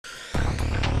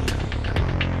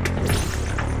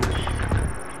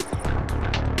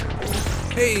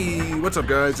Hey, what's up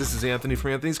guys? This is Anthony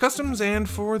from Anthony's Customs, and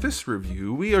for this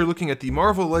review, we are looking at the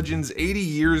Marvel Legends 80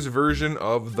 years version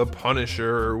of the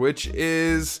Punisher, which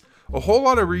is a whole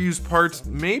lot of reused parts.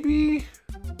 Maybe,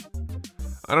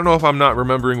 I don't know if I'm not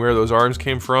remembering where those arms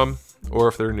came from, or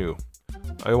if they're new.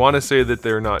 I want to say that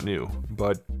they're not new,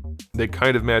 but they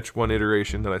kind of match one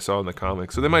iteration that I saw in the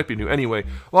comics, so they might be new. Anyway,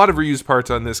 a lot of reused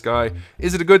parts on this guy.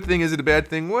 Is it a good thing? Is it a bad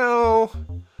thing? Well,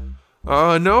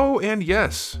 no and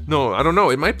yes. No, I don't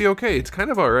know. It might be okay. It's kind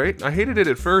of alright. I hated it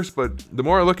at first, but the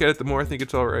more I look at it, the more I think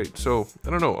it's alright. So, I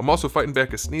don't know. I'm also fighting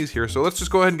back a sneeze here, so let's just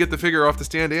go ahead and get the figure off the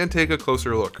stand and take a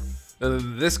closer look.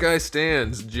 This guy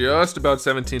stands just about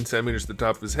 17 centimeters to the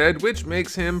top of his head, which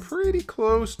makes him pretty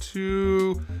close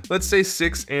to, let's say,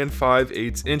 6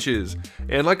 5/8 inches.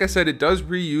 And like I said, it does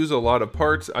reuse a lot of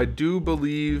parts. I do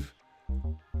believe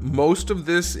most of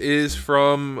this is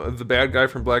from the bad guy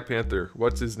from Black Panther.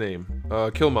 What's his name?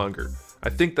 Killmonger. I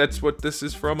think that's what this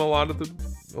is from. A lot of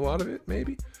it,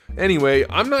 maybe. Anyway,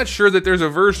 I'm not sure that there's a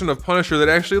version of Punisher that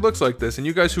actually looks like this, and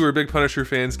you guys who are big Punisher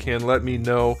fans can let me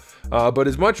know. But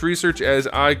as much research as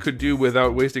I could do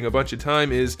without wasting a bunch of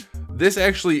time is, this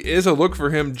actually is a look for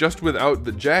him just without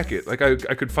the jacket. Like, I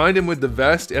could find him with the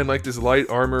vest and like this light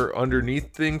armor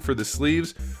underneath thing for the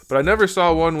sleeves, but I never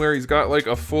saw one where he's got like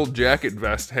a full jacket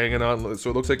vest hanging on, so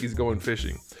it looks like he's going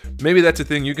fishing. Maybe that's a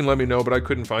thing, you can let me know, but I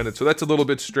couldn't find it, so that's a little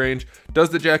bit strange. Does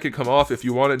the jacket come off if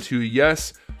you want it to?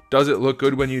 Yes. Does it look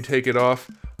good when you take it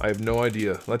off? I have no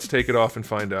idea. Let's take it off and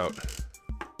find out.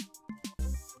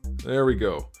 There we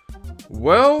go.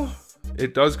 Well,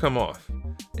 it does come off.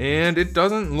 And it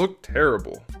doesn't look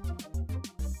terrible.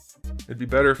 It'd be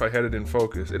better if I had it in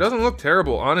focus. It doesn't look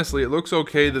terrible, honestly. It looks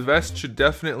okay. The vest should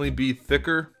definitely be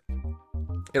thicker.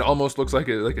 It almost looks like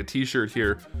a t-shirt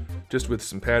here, just with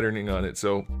some patterning on it.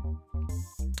 So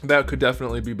that could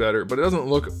definitely be better, but it doesn't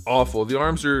look awful. The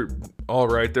arms are all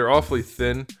right. They're awfully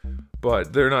thin,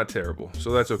 but they're not terrible,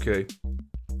 so that's okay.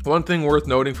 One thing worth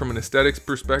noting from an aesthetics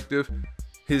perspective,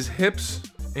 his hips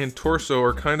and torso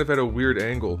are kind of at a weird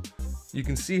angle. You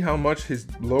can see how much his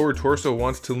lower torso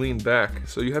wants to lean back,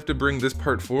 so you have to bring this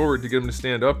part forward to get him to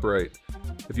stand upright.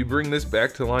 If you bring this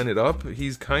back to line it up,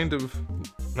 he's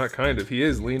he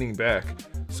is leaning back.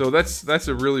 So that's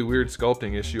a really weird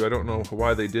sculpting issue. I don't know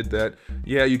why they did that.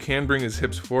 Yeah, you can bring his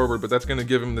hips forward, but that's going to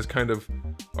give him this kind of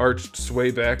arched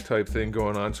sway back type thing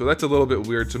going on. So that's a little bit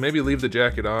weird. So maybe leave the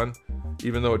jacket on,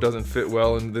 even though it doesn't fit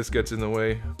well and this gets in the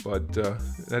way. But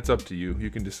that's up to you. You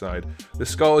can decide. The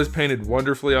skull is painted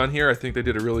wonderfully on here. I think they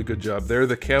did a really good job there.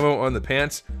 The camo on the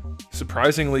pants,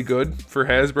 surprisingly good for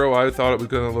Hasbro. I thought it was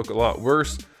going to look a lot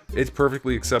worse. It's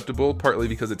perfectly acceptable, partly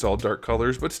because it's all dark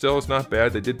colors, but still, it's not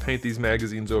bad. They did paint these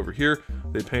magazines over here.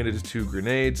 They painted his 2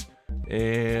 grenades,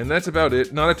 and that's about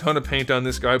it. Not a ton of paint on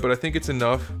this guy, but I think it's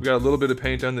enough. We got a little bit of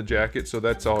paint on the jacket, so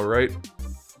that's all right.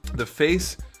 The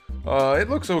face, it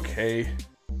looks okay.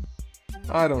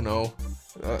 I don't know.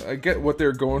 I get what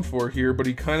they're going for here, but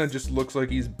he kind of just looks like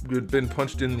he's been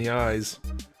punched in the eyes.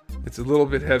 It's a little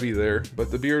bit heavy there,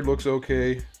 but the beard looks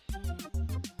okay.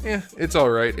 Yeah, it's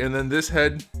alright. And then this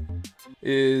head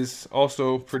is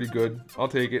also pretty good. I'll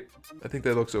take it. I think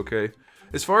that looks okay.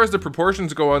 As far as the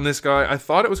proportions go on this guy, I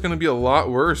thought it was going to be a lot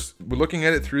worse. Looking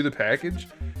at it through the package,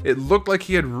 it looked like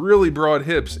he had really broad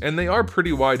hips, and they are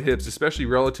pretty wide hips, especially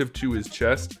relative to his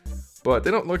chest, but they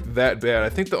don't look that bad. I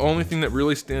think the only thing that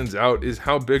really stands out is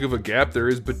how big of a gap there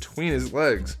is between his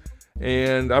legs.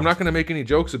 And I'm not going to make any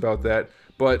jokes about that,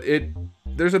 but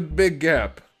there's a big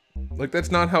gap. Like,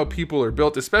 that's not how people are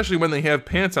built, especially when they have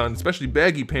pants on, especially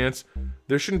baggy pants.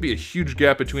 There shouldn't be a huge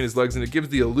gap between his legs, and it gives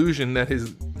the illusion that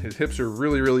his hips are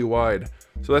really, really wide.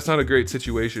 So that's not a great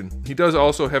situation. He does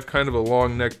also have kind of a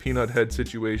long neck peanut head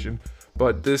situation,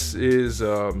 but this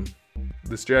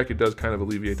jacket does kind of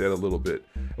alleviate that a little bit.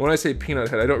 And when I say peanut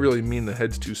head, I don't really mean the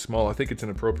head's too small. I think it's an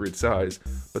appropriate size,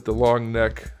 but the long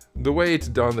neck, the way it's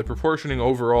done, the proportioning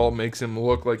overall makes him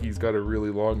look like he's got a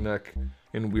really long neck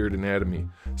and weird anatomy.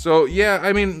 So yeah,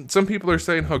 I mean, some people are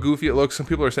saying how goofy it looks, some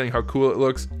people are saying how cool it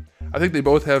looks. I think they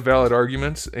both have valid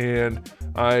arguments, and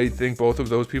I think both of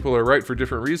those people are right for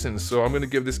different reasons. So I'm gonna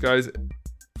give this guy's,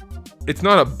 it's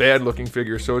not a bad looking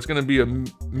figure, so it's gonna be a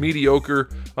mediocre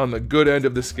on the good end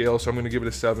of the scale, so I'm gonna give it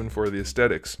a 7 for the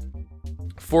aesthetics.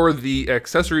 For the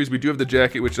accessories, we do have the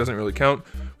jacket, which doesn't really count.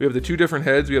 We have the 2 different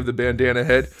heads. We have the bandana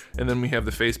head, and then we have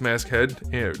the face mask head,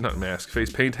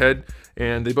 face paint head,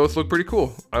 and they both look pretty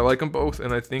cool. I like them both,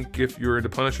 and I think if you're into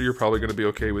Punisher, you're probably going to be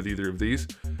okay with either of these.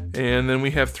 And then we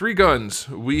have 3 guns.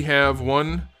 We have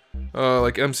one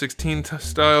like M16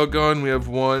 style gun. We have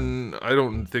one, I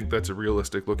don't think that's a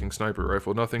realistic looking sniper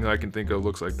rifle. Nothing I can think of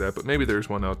looks like that, but maybe there's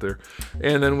one out there.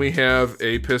 And then we have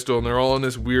a pistol, and they're all in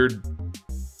this weird,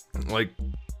 like,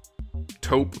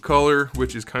 taupe color,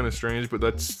 which is kind of strange, but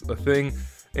that's a thing.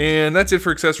 And that's it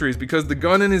for accessories, because the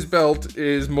gun in his belt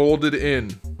is molded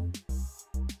in.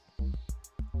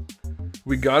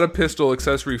 We got a pistol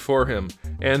accessory for him,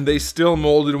 and they still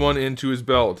molded one into his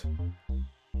belt.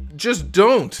 Just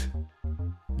don't.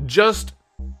 Just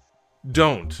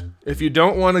don't. If you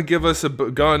don't want to give us a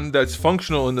gun that's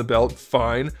functional in the belt,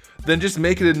 fine. Then just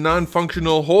make it a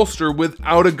non-functional holster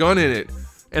without a gun in it.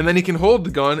 And then he can hold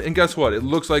the gun, and guess what? It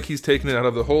looks like he's taking it out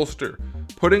of the holster.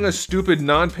 Putting a stupid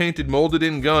non-painted molded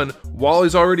in gun while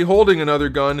he's already holding another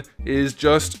gun is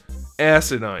just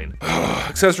asinine.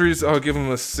 Accessories, I'll give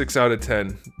him a 6 out of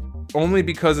 10. Only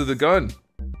because of the gun.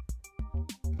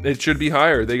 It should be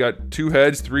higher. They got 2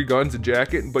 heads, 3 guns, a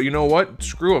jacket, but you know what?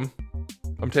 Screw them.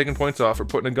 I'm taking points off for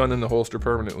putting a gun in the holster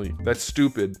permanently. That's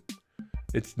stupid.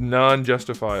 It's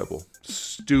non-justifiable.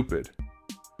 Stupid.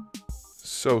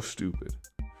 So stupid.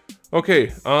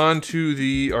 Okay, on to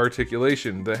the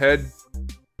articulation. The head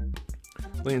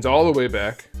leans all the way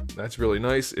back. That's really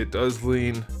nice. It does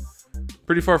lean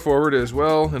pretty far forward as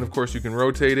well, and of course you can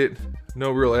rotate it.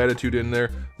 No real attitude in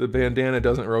there. The bandana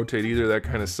doesn't rotate either. That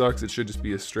kind of sucks. It should just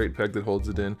be a straight peg that holds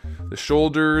it in. The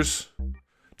shoulders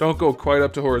don't go quite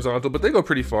up to horizontal, but they go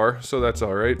pretty far, so that's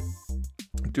all right.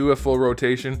 Do a full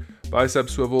rotation. Bicep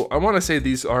swivel. I want to say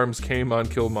these arms came on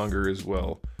Killmonger as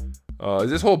well.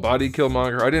 Is this whole body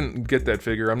Killmonger? I didn't get that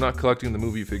figure. I'm not collecting the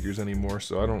movie figures anymore,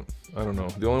 so I don't know.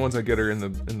 The only ones I get are in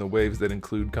the waves that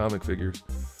include comic figures.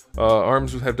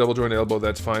 Arms have double joint elbow,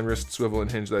 that's fine. Wrist swivel and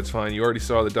hinge, that's fine. You already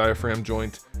saw the diaphragm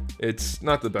joint. It's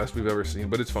not the best we've ever seen,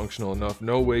 but it's functional enough.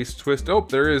 No waist twist. Oh,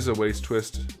 there is a waist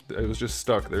twist. It was just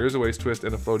stuck. There is a waist twist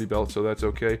and a floaty belt, so that's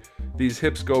okay. These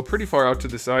hips go pretty far out to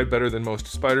the side, better than most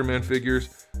Spider-Man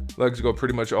figures. Legs go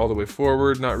pretty much all the way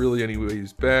forward, not really any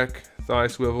ways back. Thigh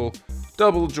swivel.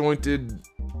 Double jointed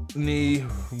knee,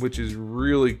 which is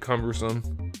really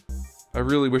cumbersome. I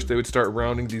really wish they would start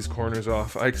rounding these corners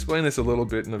off. I explained this a little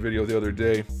bit in a video the other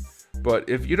day, but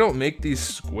if you don't make these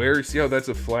square, see how that's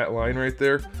a flat line right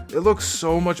there? It looks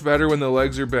so much better when the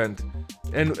legs are bent.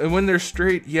 And when they're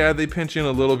straight, yeah, they pinch in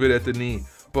a little bit at the knee.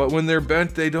 But when they're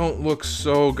bent, they don't look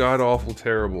so god-awful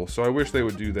terrible. So I wish they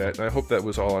would do that, and I hope that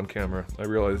was all on camera. I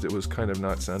realized it was kind of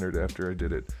not centered after I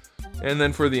did it. And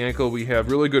then for the ankle, we have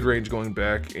really good range going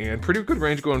back and pretty good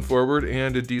range going forward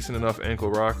and a decent enough ankle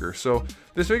rocker. So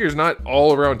this figure is not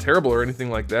all around terrible or anything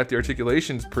like that. The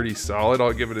articulation's pretty solid.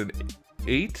 I'll give it an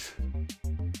 8.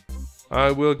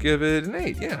 I will give it an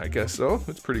 8. Yeah, I guess so.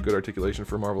 It's pretty good articulation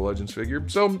for a Marvel Legends figure.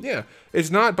 So yeah, it's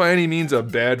not by any means a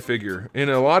bad figure. In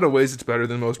a lot of ways, it's better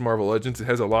than most Marvel Legends. It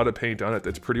has a lot of paint on it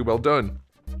that's pretty well done.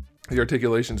 The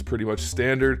articulation's pretty much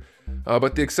standard,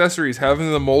 but the accessories, having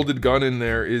the molded gun in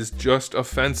there is just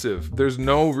offensive. There's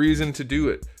no reason to do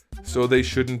it, so they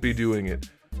shouldn't be doing it.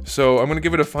 So I'm gonna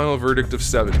give it a final verdict of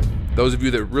 7. Those of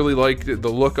you that really liked the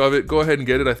look of it, go ahead and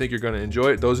get it. I think you're gonna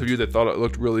enjoy it. Those of you that thought it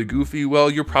looked really goofy, well,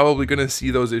 you're probably gonna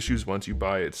see those issues once you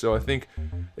buy it. So I think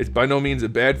it's by no means a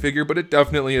bad figure, but it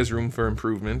definitely has room for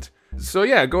improvement. So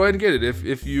yeah, go ahead and get it.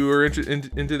 If you are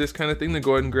into this kind of thing, then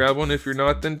go ahead and grab one. If you're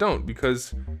not, then don't,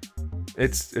 because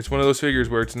it's one of those figures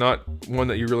where it's not one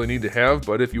that you really need to have,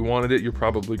 but if you wanted it, you're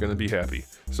probably going to be happy.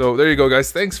 So there you go,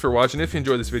 guys. Thanks for watching. If you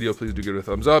enjoyed this video, please do give it a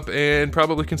thumbs up and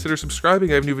probably consider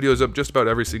subscribing. I have new videos up just about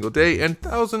every single day and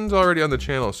thousands already on the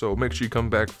channel, so make sure you come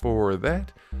back for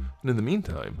that. And in the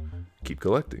meantime, keep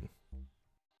collecting.